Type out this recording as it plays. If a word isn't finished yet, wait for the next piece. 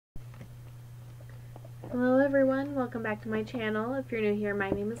Hello everyone, welcome back to my channel. If you're new here, my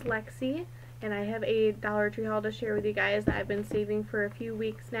name is Lexi, and I have a Dollar Tree haul to share with you guys that I've been saving for a few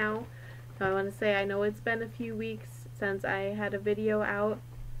weeks now. So I want to say I know it's been a few weeks since I had a video out,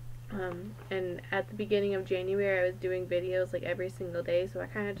 and at the beginning of January I was doing videos like every single day, so I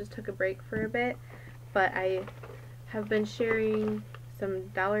kind of just took a break for a bit, but I have been sharing some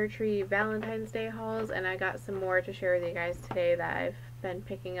Dollar Tree Valentine's Day hauls, and I got some more to share with you guys today that I've been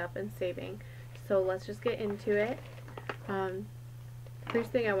picking up and saving. So let's just get into it.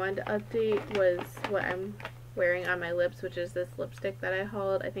 First thing I wanted to update was what I'm wearing on my lips, which is this lipstick that I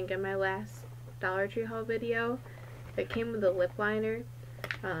hauled, I think in my last Dollar Tree haul video. It came with a lip liner,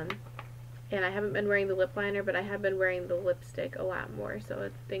 and I haven't been wearing the lip liner, but I have been wearing the lipstick a lot more, so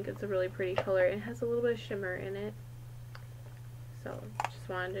I think it's a really pretty color. It has a little bit of shimmer in it, so just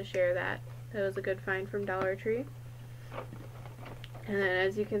wanted to share that. That was a good find from Dollar Tree. And then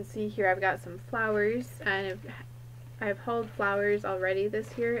as you can see here, I've got some flowers, and I've hauled flowers already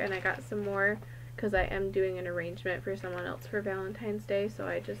this year, and I got some more because I am doing an arrangement for someone else for Valentine's Day, so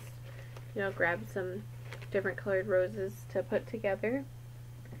I just, grabbed some different colored roses to put together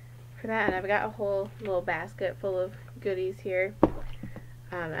for that. And I've got a whole little basket full of goodies here.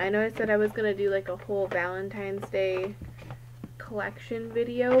 I know I said I was going to do like a whole Valentine's Day collection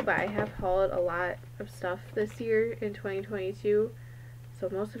video, but I have hauled a lot of stuff this year in 2022. So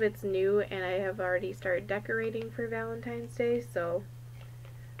most of it's new, and I have already started decorating for Valentine's Day, so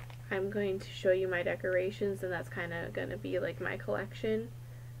I'm going to show you my decorations, and that's kind of going to be like my collection.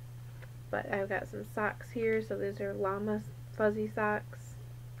 But I've got some socks here, so these are llama fuzzy socks,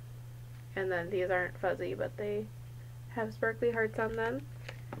 and then these aren't fuzzy, but they have sparkly hearts on them.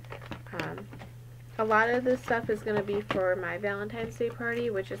 A lot of this stuff is going to be for my Valentine's Day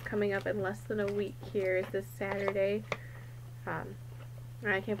party, which is coming up in less than a week here, is this Saturday.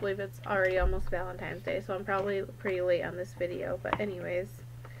 I can't believe it's already almost Valentine's Day, so I'm probably pretty late on this video, but anyways,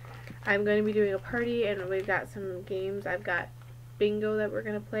 I'm going to be doing a party, and we've got some games. I've got bingo that we're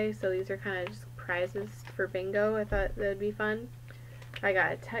going to play, so these are kind of just prizes for bingo. I thought that would be fun. I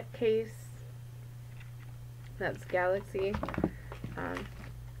got a tech case, that's Galaxy,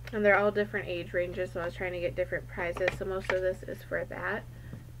 and they're all different age ranges, so I was trying to get different prizes, so most of this is for that.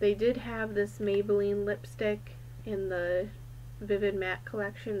 They did have this Maybelline lipstick in the Vivid Matte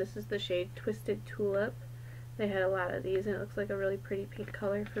collection. This is the shade Twisted Tulip. They had a lot of these, and it looks like a really pretty pink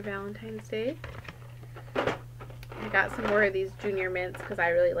color for Valentine's Day. I got some more of these Junior Mints because I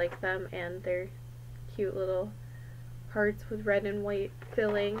really like them, and they're cute little hearts with red and white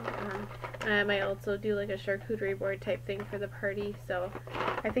filling. I might also do like a charcuterie board type thing for the party, so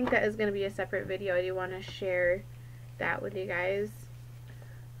I think that is going to be a separate video. I do want to share that with you guys.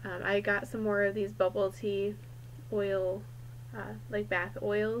 I got some more of these bubble tea oil, like bath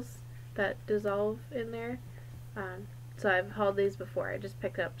oils that dissolve in there. So I've hauled these before. I just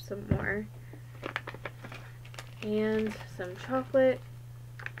picked up some more. And some chocolate,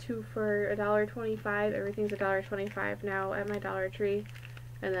 2 for $1.25. Everything's $1.25 now at my Dollar Tree.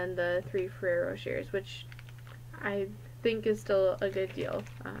 And then the 3 Ferrero shares, which I think is still a good deal,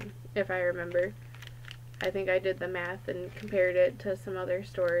 if I remember. I think I did the math and compared it to some other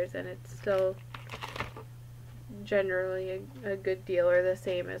stores, and it's still generally a good deal, or the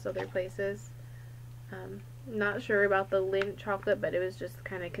same as other places. Not sure about the Lindt chocolate, but it was just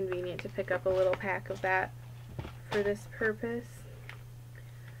kind of convenient to pick up a little pack of that for this purpose.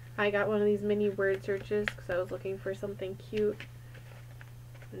 I got one of these mini word searches because I was looking for something cute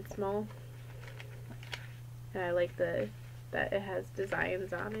and small, and I like that it has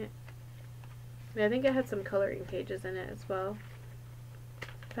designs on it. And I think it had some coloring pages in it as well.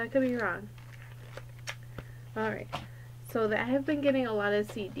 I could be wrong. Alright, so I have been getting a lot of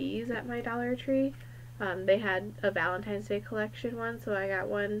CDs at my Dollar Tree. They had a Valentine's Day collection one, so I got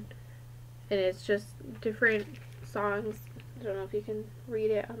one, and it's just different songs. I don't know if you can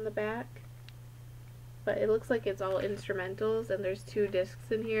read it on the back, but it looks like it's all instrumentals, and there's 2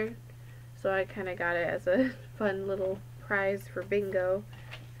 discs in here, so I kind of got it as a fun little prize for bingo.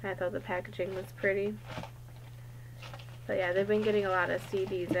 I thought the packaging was pretty. But yeah, they've been getting a lot of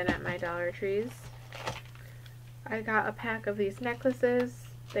CDs in at my Dollar Trees. I got a pack of these necklaces.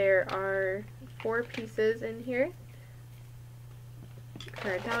 There are 4 pieces in here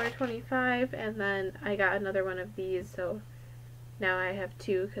for $1.25, and then I got another one of these, so now I have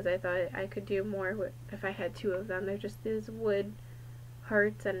 2 because I thought I could do more if I had 2 of them. They're just these wood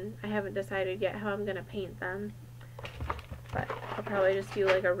hearts, and I haven't decided yet how I'm going to paint them, but I'll probably just do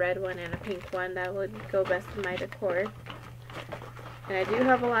like a red one and a pink one. That would go best in my decor. And I do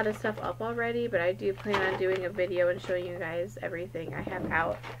have a lot of stuff up already, but I do plan on doing a video and showing you guys everything I have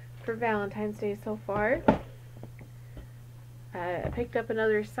out for Valentine's Day so far. I picked up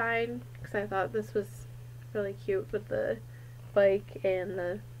another sign because I thought this was really cute with the bike and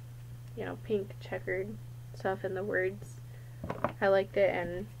the, you know, pink checkered stuff and the words. I liked it,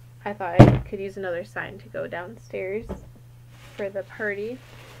 and I thought I could use another sign to go downstairs for the party.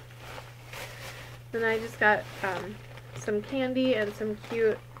 Then I just got some candy and some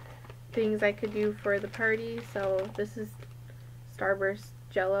cute things I could do for the party. So this is Starburst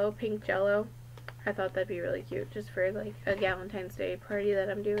Jello, pink Jello. I thought that'd be really cute just for like a Valentine's Day party that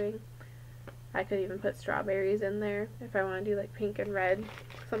I'm doing. I could even put strawberries in there if I want to do like pink and red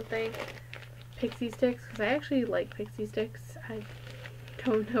something. Pixie sticks, because I actually like pixie sticks. I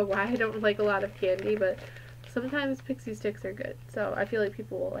don't know why I don't like a lot of candy, but sometimes pixie sticks are good. So I feel like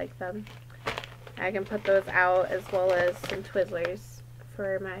people will like them. I can put those out, as well as some Twizzlers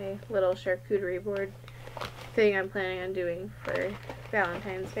for my little charcuterie board thing I'm planning on doing for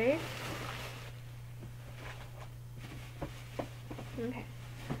Valentine's Day. Okay,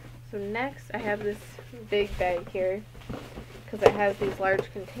 so next I have this big bag here because it has these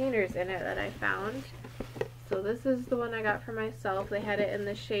large containers in it that I found. So this is the one I got for myself. They had it in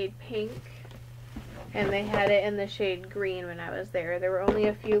the shade pink, and they had it in the shade green when I was there. There were only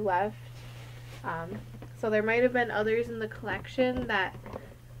a few left. So there might have been others in the collection that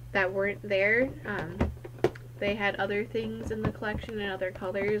weren't there. They had other things in the collection in other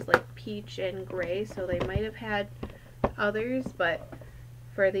colors, like peach and gray, so they might have had others, but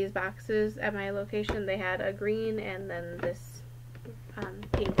for these boxes at my location, they had a green and then this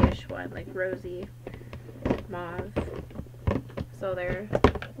pinkish one, like rosy mauve. So they're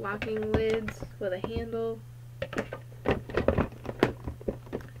locking lids with a handle.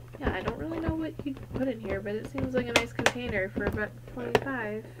 Yeah, I don't really know what you'd put in here, but it seems like a nice container for about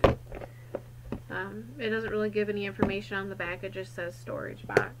 $25. It doesn't really give any information on the back, it just says storage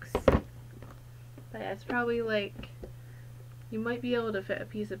box. But it's probably like, you might be able to fit a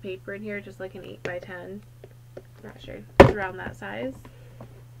piece of paper in here, just like an 8x10. Not sure. It's around that size.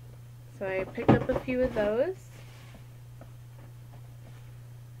 So I picked up a few of those.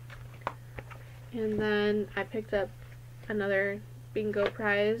 And then I picked up another bingo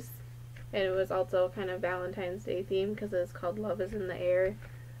prize, and it was also kind of Valentine's Day themed because it's called Love is in the Air,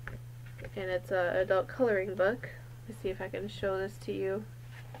 and it's an adult coloring book. Let's see if I can show this to you.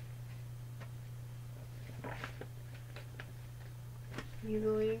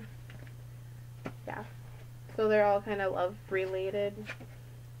 Easily. Yeah. So they're all kind of love related,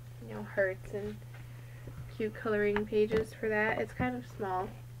 you know, hearts and cute coloring pages for that. It's kind of small.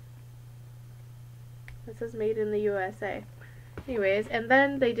 This is made in the USA. Anyways, and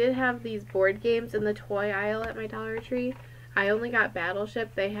then they did have these board games in the toy aisle at my Dollar Tree. I only got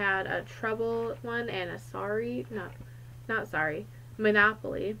Battleship. They had a Trouble one and a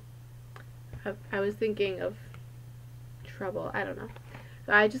Monopoly. I was thinking of Trouble. I don't know.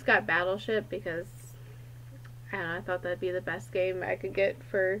 So I just got Battleship because I don't know, I thought that'd be the best game I could get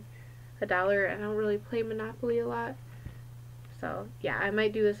for $1. I don't really play Monopoly a lot. So, yeah, I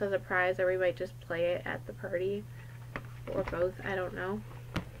might do this as a prize, or we might just play it at the party, or both, I don't know.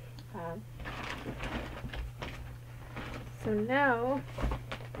 So now,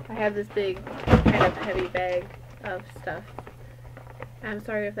 I have this big, kind of heavy bag of stuff. I'm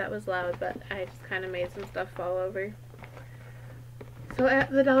sorry if that was loud, but I just kind of made some stuff fall over. So at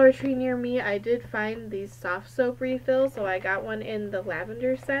the Dollar Tree near me, I did find these soft soap refills, so I got one in the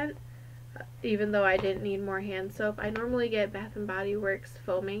lavender scent. Even though I didn't need more hand soap. I normally get Bath & Body Works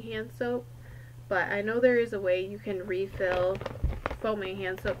foaming hand soap, but I know there is a way you can refill foaming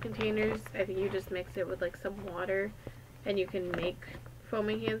hand soap containers. I think you just mix it with like some water and you can make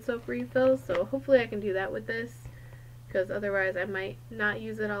foaming hand soap refills, so hopefully I can do that with this, because otherwise I might not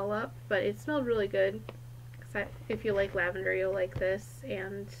use it all up. But it smelled really good. If you like lavender, you'll like this,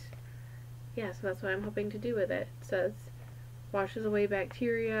 and yeah, so that's what I'm hoping to do with it. It says washes away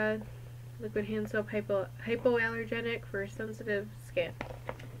bacteria, liquid hand soap, hypoallergenic for sensitive skin.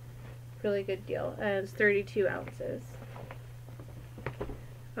 Really good deal. And it's 32 ounces.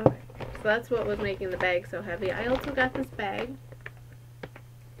 Okay, so that's what was making the bag so heavy. I also got this bag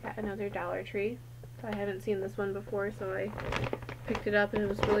at another Dollar Tree. I haven't seen this one before, so I picked it up and it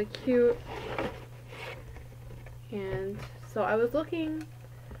was really cute. And so I was looking,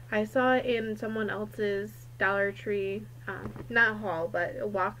 I saw it in someone else's Dollar Tree, not haul, but a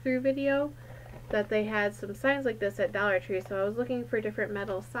walkthrough video, that they had some signs like this at Dollar Tree. So I was looking for different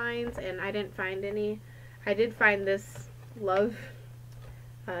metal signs and I didn't find any. I did find this Love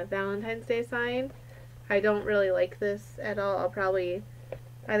Valentine's Day sign. I don't really like this at all. I'll probably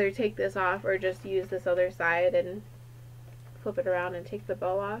either take this off or just use this other side and flip it around and take the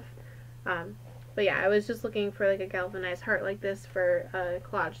bow off. But yeah, I was just looking for like a galvanized heart like this for a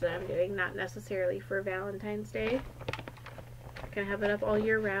collage that I'm doing, not necessarily for Valentine's Day. I can have it up all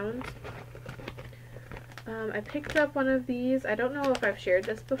year round. I picked up one of these. I don't know if I've shared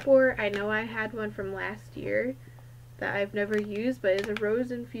this before. I know I had one from last year that I've never used, but it's a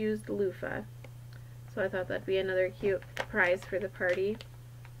rose-infused loofah. So I thought that'd be another cute prize for the party.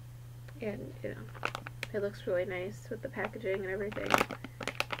 And, you know, it looks really nice with the packaging and everything.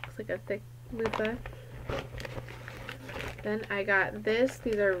 Looks like a thick loofah. Then I got this.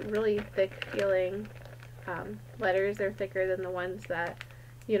 These are really thick feeling letters. They're thicker than the ones that,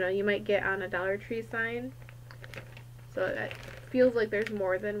 you know, you might get on a Dollar Tree sign. So it feels like there's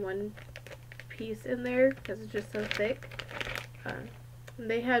more than one piece in there because it's just so thick.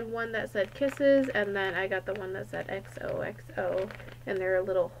 They had one that said kisses, and then I got the one that said XOXO, and there are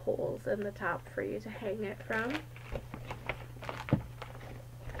little holes in the top for you to hang it from.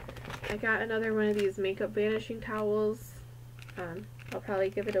 I got another one of these makeup vanishing towels. I'll probably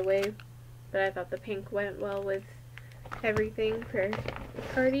give it away, but I thought the pink went well with everything for the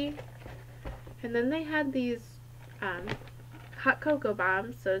party. And then they had these hot cocoa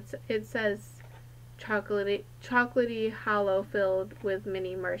bombs, so it says chocolatey hollow filled with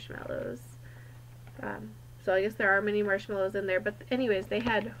mini marshmallows. So I guess there are mini marshmallows in there, but anyways, they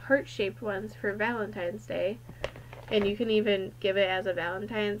had heart-shaped ones for Valentine's Day, and you can even give it as a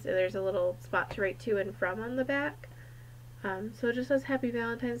Valentine's. There's a little spot to write to and from on the back. So it just says Happy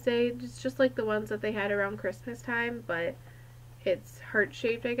Valentine's Day. It's just like the ones that they had around Christmas time, but it's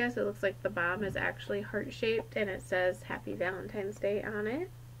heart-shaped, I guess. It looks like the bomb is actually heart-shaped, and it says Happy Valentine's Day on it.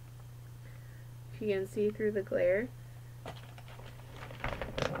 If you can see through the glare.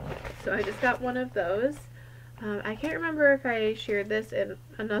 So I just got one of those. I can't remember if I shared this in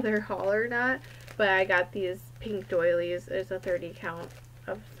another haul or not, but I got these pink doilies. There's a 30 count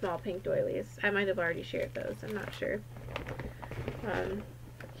of small pink doilies. I might have already shared those, I'm not sure.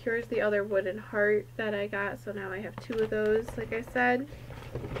 Here's the other wooden heart that I got, so now I have 2 of those, like I said.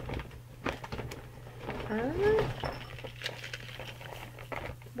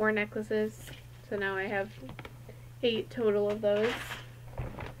 More necklaces, so now I have 8 total of those.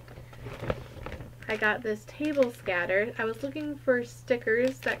 I got this table scatter. I was looking for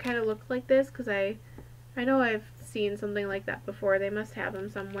stickers that kind of looked like this, because I know I've seen something like that before. They must have them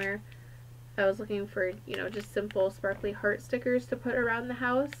somewhere. I was looking for, you know, just simple sparkly heart stickers to put around the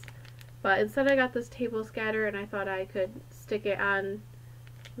house. But instead I got this table scatter, and I thought I could stick it on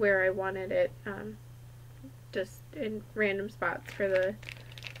where I wanted it, just in random spots for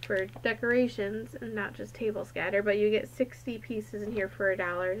decorations and not just table scatter. But you get 60 pieces in here for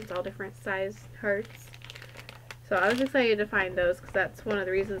 $1. It's all different size hearts. So I was excited to find those because that's one of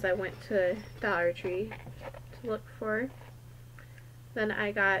the reasons I went to Dollar Tree to look for. Then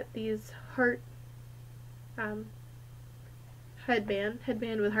I got these heart headband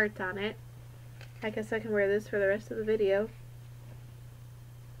with hearts on it. I guess I can wear this for the rest of the video,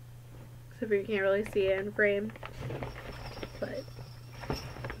 except for you can't really see it in frame, but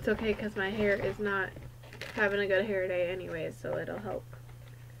it's okay because my hair is not having a good hair day anyways, so it'll help.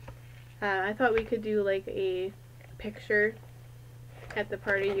 I thought we could do like a picture at the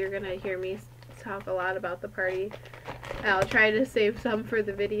party. You're gonna hear me talk a lot about the party. I'll try to save some for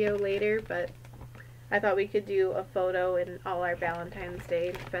the video later, but I thought we could do a photo in all our Valentine's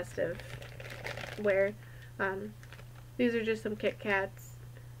Day festive wear. These are just some Kit Kats.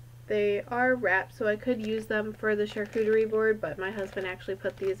 They are wrapped, so I could use them for the charcuterie board, but my husband actually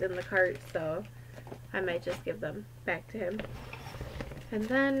put these in the cart, so I might just give them back to him. And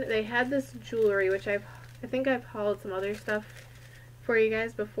then they had this jewelry, which I think I've hauled some other stuff for you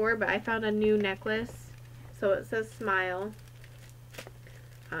guys before, but I found a new necklace. So it says Smile.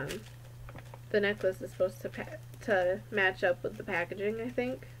 The necklace is supposed to match up with the packaging, I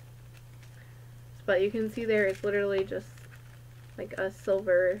think. But you can see there it's literally just like a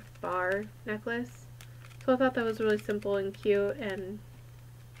silver bar necklace. So I thought that was really simple and cute, and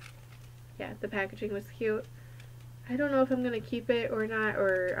yeah, the packaging was cute. I don't know if I'm going to keep it or not,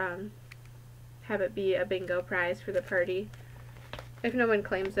 or have it be a bingo prize for the party. If no one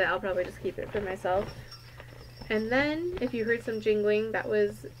claims it, I'll probably just keep it for myself. And then, if you heard some jingling, that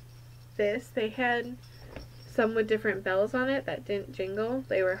was this. They had some with different bells on it that didn't jingle.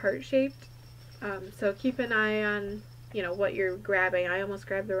 They were heart-shaped. So keep an eye on, you know, what you're grabbing. I almost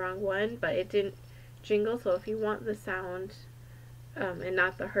grabbed the wrong one, but it didn't jingle. So if you want the sound and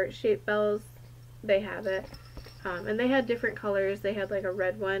not the heart-shaped bells, they have it. And they had different colors. They had like a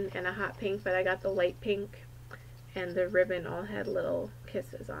red one and a hot pink, but I got the light pink, and the ribbon all had little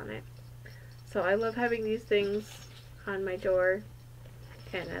kisses on it. So I love having these things on my door,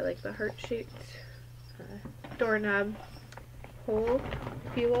 and I like the heart-shaped doorknob hole,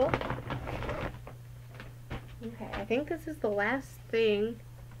 if you will. Okay, I think this is the last thing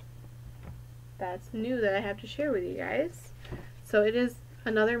that's new that I have to share with you guys. So it is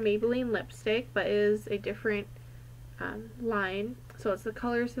another Maybelline lipstick, but it is a different line. So it's the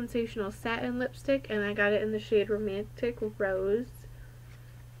Color Sensational Satin Lipstick, and I got it in the shade Romantic Rose.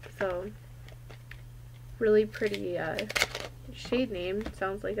 So really pretty shade name.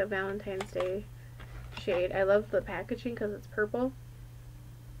 Sounds like a Valentine's Day shade. I love the packaging because it's purple.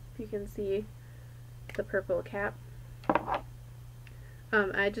 If you can see the purple cap.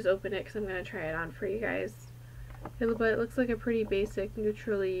 I just opened it because I'm going to try it on for you guys. But it looks like a pretty basic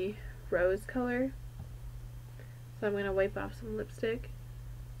neutrally rose color. So I'm going to wipe off some lipstick.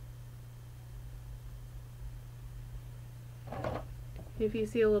 If you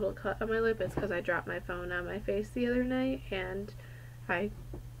see a little cut on my lip, it's because I dropped my phone on my face the other night and I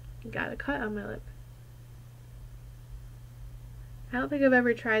got a cut on my lip. I don't think I've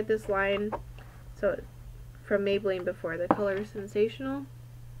ever tried this line from Maybelline before, the Color Sensational.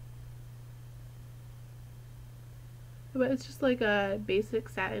 But it's just like a basic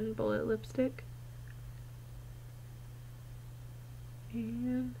satin bullet lipstick.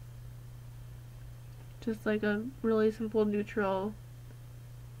 And just like a really simple neutral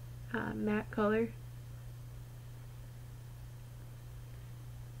matte color.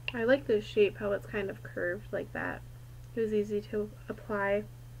 I like the shape, how it's kind of curved like that. It was easy to apply.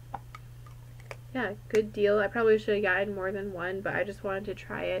 Yeah, good deal. I probably should have gotten more than one, but I just wanted to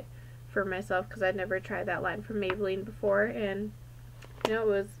try it for myself because I'd never tried that line from Maybelline before, and you know, it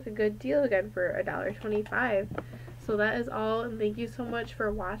was a good deal again for $1.25. So that is all, and thank you so much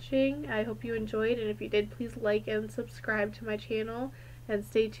for watching. I hope you enjoyed, and if you did, please like and subscribe to my channel, and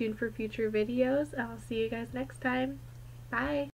stay tuned for future videos. I'll see you guys next time. Bye!